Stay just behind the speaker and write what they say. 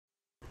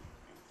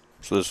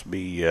So this would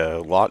be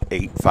lot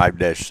 8,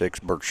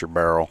 5-6 Berkshire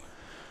barrel.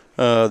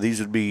 These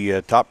would be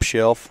top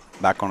shelf,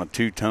 back on a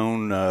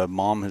two-tone.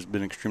 Mom has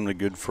been extremely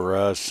good for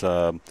us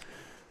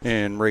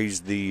and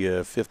raised the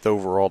 5th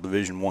overall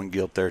Division I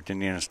gilt there at the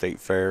Indiana State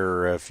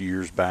Fair a few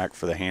years back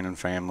for the Hannon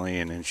family.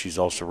 And then she's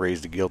also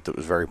raised a gilt that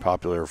was very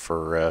popular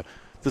for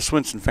the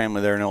Swinson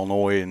family there in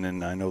Illinois. And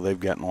then I know they've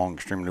gotten along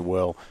extremely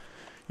well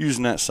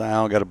using that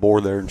sow. Got a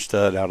boar there and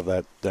stud out of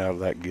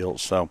that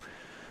gilt. So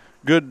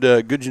good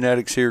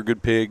genetics here,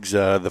 good pigs.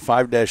 The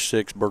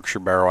 5-6 Berkshire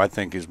barrel, I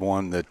think, is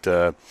one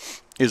that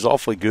is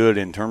awfully good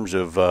in terms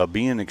of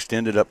being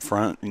extended up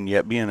front and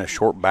yet being a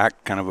short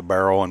back kind of a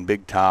barrel and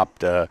big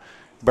topped.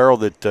 Barrel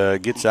that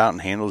gets out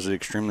and handles it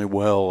extremely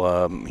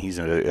well. He's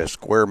a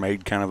square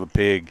made kind of a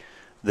pig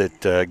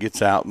that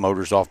gets out,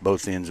 motors off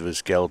both ends of his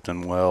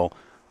skeleton well.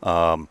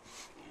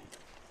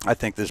 I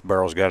think this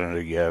barrel's got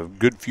a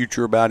good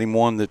future about him,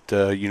 one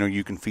that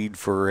you can feed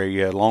for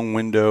a long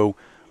window.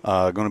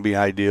 Going to be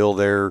ideal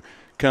there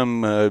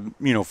come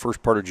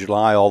first part of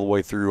July all the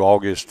way through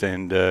August,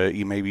 and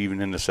maybe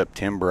even into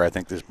September. I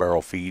think this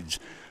barrel feeds.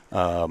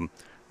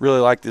 Really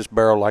like this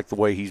barrel, like the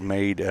way he's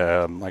made.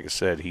 Like I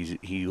said,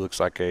 he looks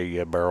like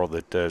a barrel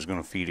that is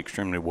going to feed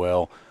extremely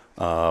well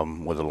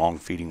with a long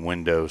feeding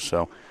window.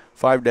 So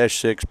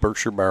 5-6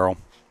 Berkshire barrel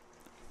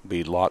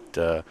be lot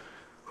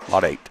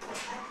 8.